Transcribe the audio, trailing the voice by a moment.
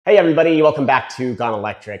Hey everybody, welcome back to Gone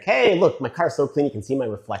Electric. Hey, look, my car's so clean you can see my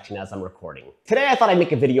reflection as I'm recording. Today I thought I'd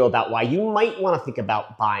make a video about why you might want to think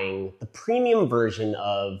about buying the premium version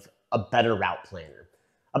of a Better Route Planner.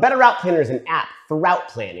 A Better Route Planner is an app for route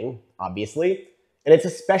planning, obviously, and it's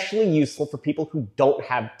especially useful for people who don't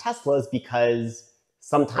have Teslas because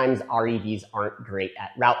sometimes REVs aren't great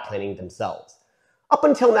at route planning themselves. Up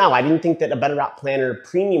until now, I didn't think that a Better Route Planner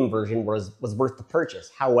premium version was worth the purchase.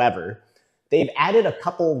 However, they've added a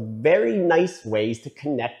couple very nice ways to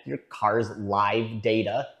connect your car's live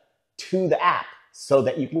data to the app so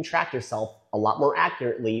that you can track yourself a lot more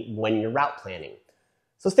accurately when you're route planning.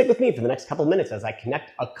 So stick with me for the next couple minutes as I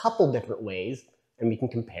connect a couple different ways and we can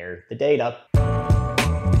compare the data.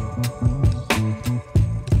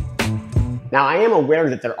 Now, I am aware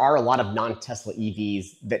that there are a lot of non-Tesla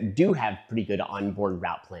EVs that do have pretty good onboard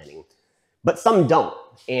route planning, but some don't.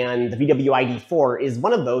 And the VW ID.4 is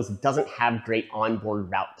one of those that doesn't have great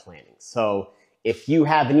onboard route planning. So if you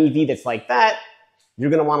have an EV that's like that, you're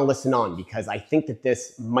going to want to listen on because I think that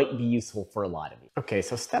this might be useful for a lot of you. Okay,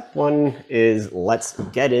 so step one is let's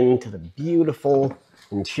get into the beautiful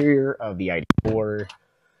interior of the ID.4.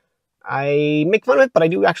 I make fun of it, but I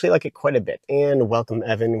do actually like it quite a bit. And welcome,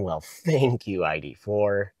 Evan. Well, thank you,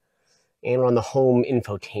 ID.4. And we're on the home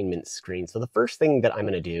infotainment screen. So the first thing that I'm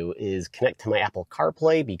going to do is connect to my Apple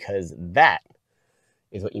CarPlay because that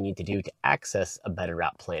is what you need to do to access a Better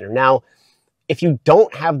Route Planner. Now, if you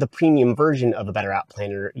don't have the premium version of a Better Route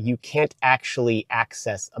Planner, you can't actually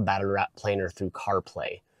access a Better Route Planner through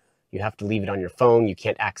CarPlay. You have to leave it on your phone. You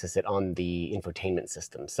can't access it on the infotainment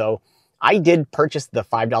system. So I did purchase the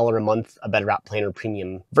 $5 a month a Better Route Planner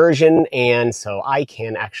premium version, and so I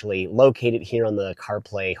can actually locate it here on the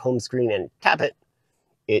CarPlay home screen and tap it.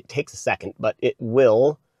 It takes a second, but it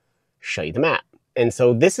will show you the map. And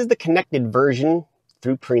so this is the connected version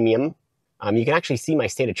through premium. You can actually see my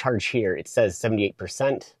state of charge here. It says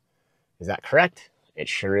 78%. Is that correct? It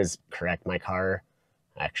sure is correct. My car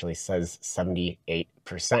actually says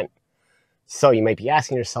 78%. So you might be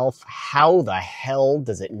asking yourself, how the hell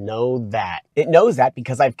does it know that? It knows that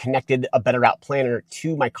because I've connected a Better Route Planner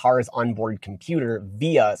to my car's onboard computer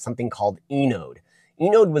via something called Enode.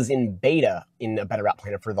 Enode was in beta in a Better Route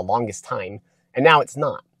Planner for the longest time, and now it's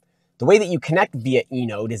not. The way that you connect via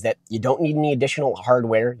Enode is that you don't need any additional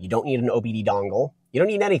hardware, you don't need an OBD dongle, you don't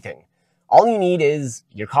need anything. All you need is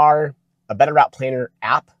your car, a Better Route Planner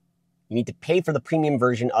app. You need to pay for the premium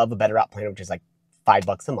version of a Better Route Planner, which is like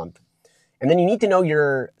 $5 a month. And then you need to know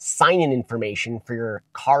your sign-in information for your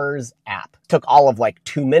car's app. It took all of like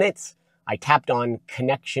 2 minutes. I tapped on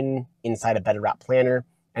connection inside a Better Route Planner,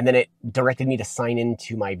 and then it directed me to sign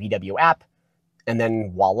into my VW app. And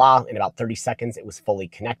then voila, in about 30 seconds, it was fully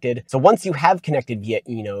connected. So once you have connected via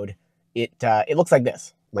Enode, it looks like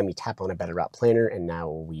this. Let me tap on a Better Route Planner, and now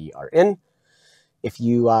we are in. If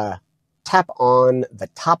you tap on the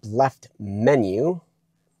top left menu,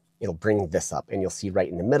 it'll bring this up, and you'll see right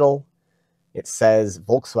in the middle, it says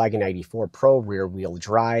Volkswagen ID.4 Pro rear wheel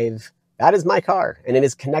drive. That is my car, and it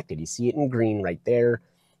is connected. You see it in green right there. It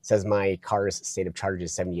says my car's state of charge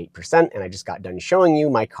is 78%, and I just got done showing you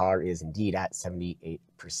my car is indeed at 78%.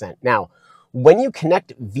 Now, when you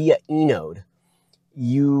connect via Enode,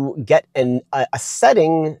 you get a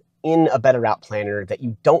setting in a Better Route Planner that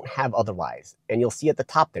you don't have otherwise. And you'll see at the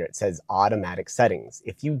top there, it says automatic settings.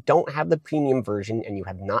 If you don't have the premium version and you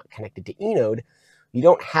have not connected to Enode, you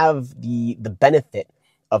don't have the benefit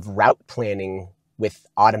of route planning with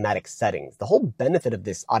automatic settings. The whole benefit of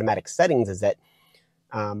this automatic settings is that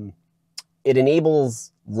it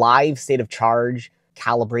enables live state of charge,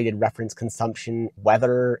 calibrated reference consumption,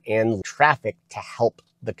 weather, and traffic to help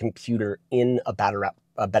the computer in a Better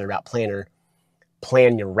Route Planner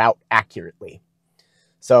plan your route accurately.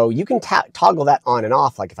 So you can toggle that on and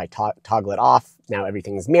off. Like if I toggle it off, now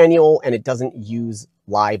everything's manual and it doesn't use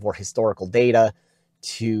live or historical data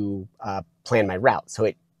to plan my route. So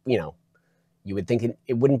it, you would think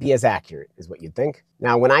it wouldn't be as accurate is what you'd think.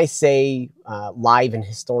 Now, when I say live and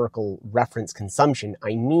historical reference consumption,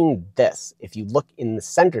 I mean this. If you look in the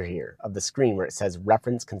center here of the screen where it says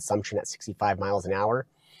reference consumption at 65 miles an hour,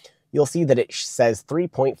 you'll see that it says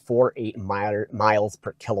 3.48 miles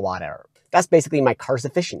per kilowatt hour. That's basically my car's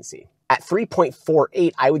efficiency. At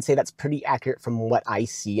 3.48, I would say that's pretty accurate from what I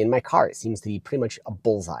see in my car. It seems to be pretty much a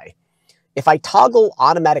bullseye. If I toggle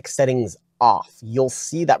automatic settings off, you'll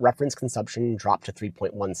see that reference consumption drop to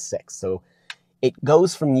 3.16. So it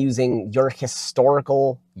goes from using your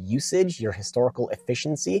historical usage, your historical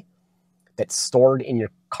efficiency that's stored in your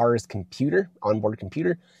car's computer, onboard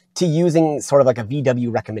computer, to using sort of like a VW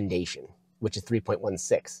recommendation, which is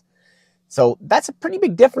 3.16. So that's a pretty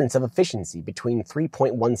big difference of efficiency between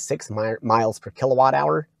 3.16 miles per kilowatt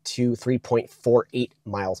hour to 3.48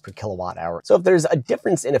 miles per kilowatt hour. So if there's a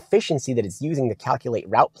difference in efficiency that it's using to calculate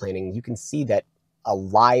route planning, you can see that a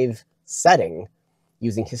live setting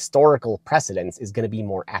using historical precedents is going to be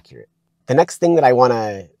more accurate. The next thing that I want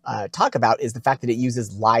to talk about is the fact that it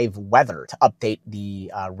uses live weather to update the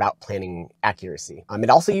route planning accuracy. It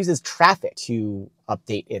also uses traffic to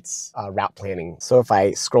update its route planning. So if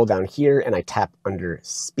I scroll down here and I tap under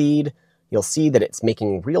speed, you'll see that it's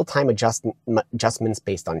making real-time adjustments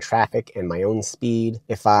based on traffic and my own speed.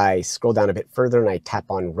 If I scroll down a bit further and I tap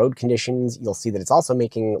on road conditions, you'll see that it's also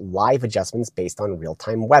making live adjustments based on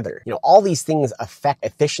real-time weather. You know, all these things affect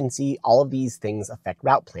efficiency. All of these things affect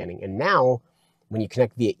route planning. And now, when you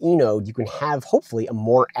connect via Enode, you can have hopefully a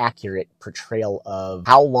more accurate portrayal of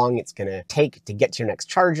how long it's going to take to get to your next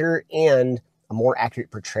charger and a more accurate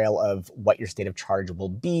portrayal of what your state of charge will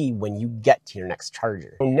be when you get to your next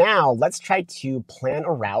charger. So now let's try to plan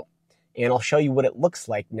a route, and I'll show you what it looks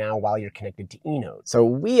like now while you're connected to Enode. So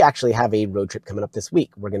we actually have a road trip coming up this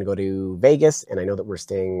week. We're gonna go to Vegas, and I know that we're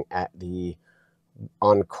staying at the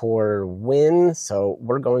Encore Wynn, so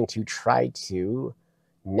we're going to try to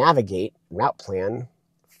navigate route plan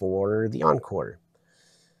for the Encore.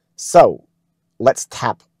 So let's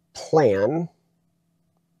tap plan.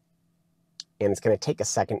 And it's going to take a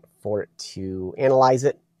second for it to analyze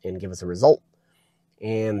it and give us a result.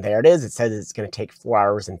 And there it is. It says it's going to take 4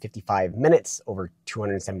 hours and 55 minutes over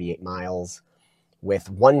 278 miles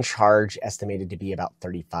with one charge estimated to be about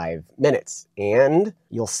 35 minutes. And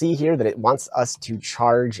you'll see here that it wants us to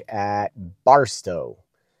charge at Barstow.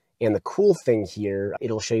 And the cool thing here,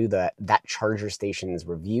 it'll show you that charger station's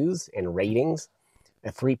reviews and ratings.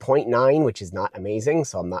 A 3.9, which is not amazing,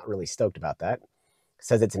 so I'm not really stoked about that.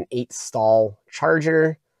 Says it's an 8-stall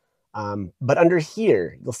charger, but under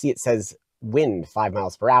here, you'll see it says wind 5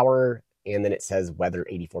 miles per hour, and then it says weather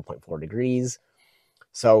 84.4 degrees.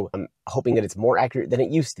 So I'm hoping that it's more accurate than it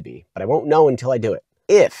used to be, but I won't know until I do it.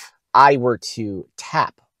 If I were to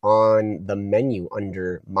tap on the menu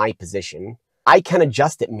under my position, I can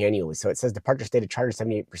adjust it manually. So it says departure state of charge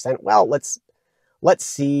 78%. Well, let's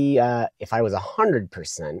see if I was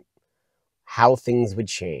 100%, how things would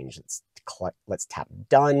change. Let's tap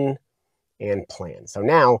done and plan. So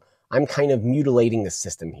now I'm kind of mutilating the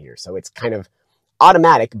system here. So it's kind of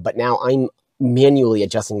automatic, but now I'm manually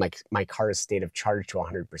adjusting my car's state of charge to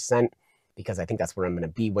 100% because I think that's where I'm going to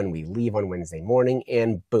be when we leave on Wednesday morning.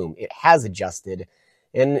 And boom, it has adjusted,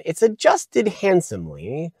 and it's adjusted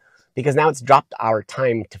handsomely because now it's dropped our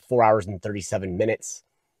time to 4 hours and 37 minutes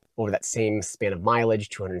over that same span of mileage,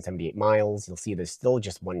 278 miles. You'll see there's still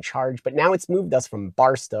just one charge, but now it's moved us from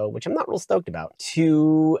Barstow, which I'm not real stoked about,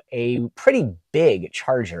 to a pretty big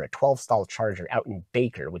charger, a 12-stall charger out in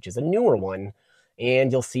Baker, which is a newer one.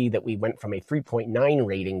 And you'll see that we went from a 3.9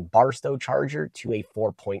 rating Barstow charger to a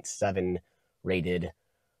 4.7 rated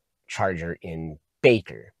charger in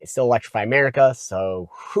Baker. It's still Electrify America,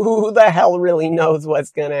 so who the hell really knows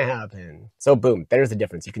what's gonna happen? So boom, there's the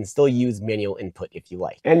difference. You can still use manual input if you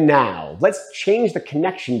like. And now, let's change the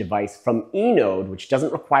connection device from Enode, which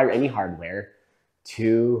doesn't require any hardware,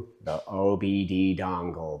 to the OBD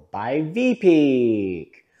dongle by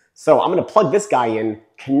VPeak. So I'm gonna plug this guy in,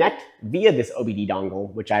 connect via this OBD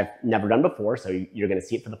dongle, which I've never done before, so you're gonna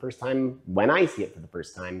see it for the first time when I see it for the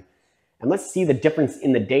first time. And let's see the difference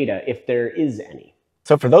in the data, if there is any.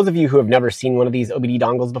 So for those of you who have never seen one of these OBD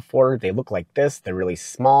dongles before, they look like this. They're really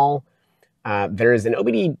small. There is an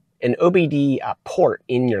OBD port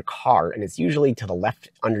in your car, and it's usually to the left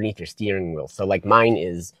underneath your steering wheel. So like mine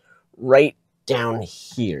is right down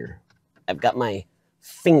here. I've got my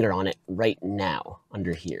finger on it right now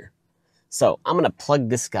under here. So I'm gonna plug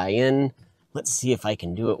this guy in. Let's see if I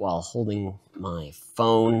can do it while holding my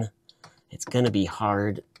phone. It's gonna be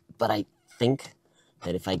hard, but I think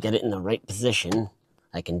that if I get it in the right position,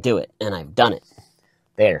 I can do it, and I've done it.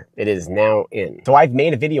 There, it is now in. So I've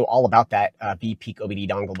made a video all about that VPeak OBD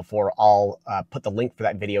dongle before. I'll put the link for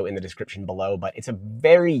that video in the description below, but it's a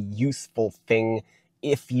very useful thing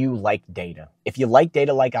if you like data. If you like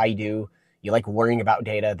data like I do, you like worrying about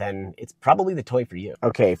data, then it's probably the toy for you.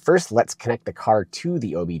 Okay, first let's connect the car to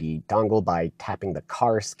the OBD dongle by tapping the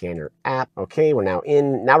car scanner app. Okay, we're now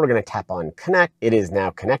in. Now we're gonna tap on connect. It is now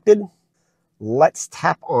connected. Let's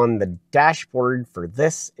tap on the dashboard for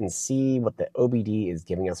this and see what the OBD is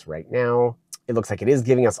giving us right now. It looks like it is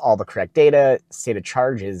giving us all the correct data. State of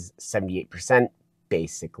charge is 78%,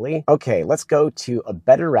 basically. Okay, let's go to a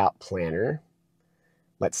Better Routeplanner.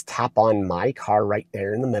 Let's tap on my car right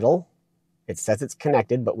there in the middle. It says it's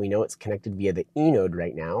connected, but we know it's connected via the Enode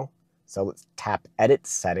right now. So let's tap Edit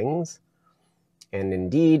Settings. And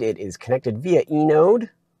indeed, it is connected via Enode,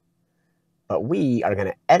 but we are going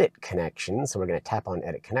to edit connections. So we're going to tap on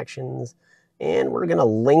edit connections, and we're going to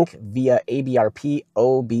link via ABRP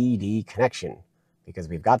OBD connection because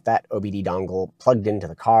we've got that OBD dongle plugged into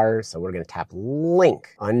the car. So we're going to tap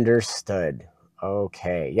link. Understood.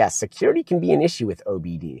 Okay. Yeah, security can be an issue with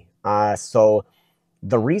OBD. So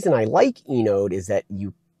the reason I like Enode is that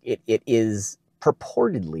it is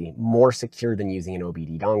purportedly more secure than using an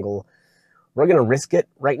OBD dongle. We're going to risk it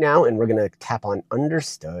right now, and we're going to tap on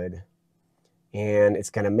understood, and it's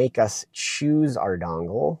going to make us choose our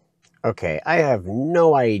dongle. Okay, I have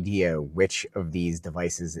no idea which of these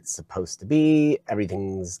devices it's supposed to be.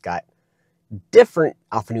 Everything's got different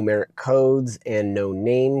alphanumeric codes and no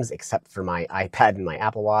names except for my iPad and my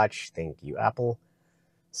Apple Watch. Thank you, Apple.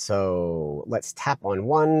 So let's tap on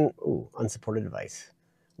one. Ooh, unsupported device.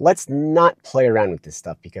 Let's not play around with this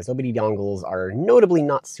stuff because OBD dongles are notably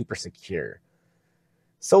not super secure.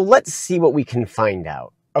 So let's see what we can find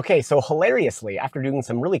out. Okay, so hilariously, after doing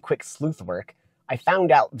some really quick sleuth work, I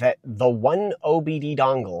found out that the one OBD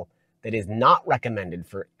dongle that is not recommended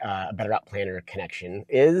for a Better Routeplanner connection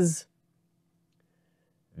is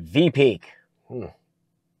VPeak.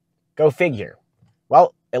 Go figure.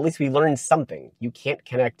 Well, at least we learned something. You can't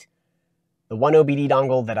connect the one OBD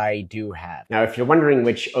dongle that I do have. Now, if you're wondering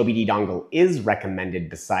which OBD dongle is recommended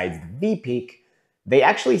besides the VPeak, they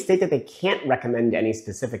actually state that they can't recommend any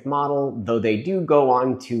specific model, though they do go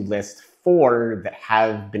on to list 4 that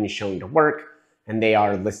have been shown to work, and they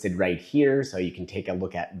are listed right here, so you can take a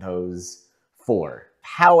look at those 4.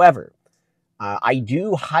 However, I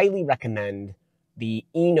do highly recommend the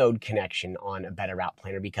Enode connection on a Better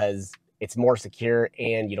Routeplanner because it's more secure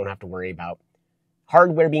and you don't have to worry about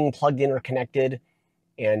hardware being plugged in or connected,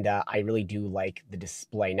 and I really do like the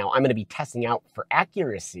display. Now, I'm going to be testing out for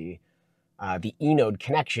accuracy the Enode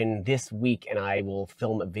connection this week, and I will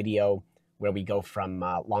film a video where we go from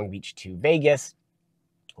Long Beach to Vegas.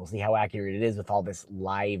 We'll see how accurate it is with all this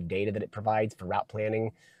live data that it provides for route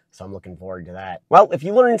planning, so I'm looking forward to that. Well, if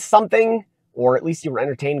you learned something, or at least you were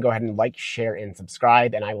entertained, go ahead and like, share, and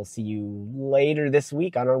subscribe, and I will see you later this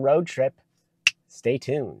week on our road trip. Stay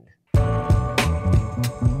tuned.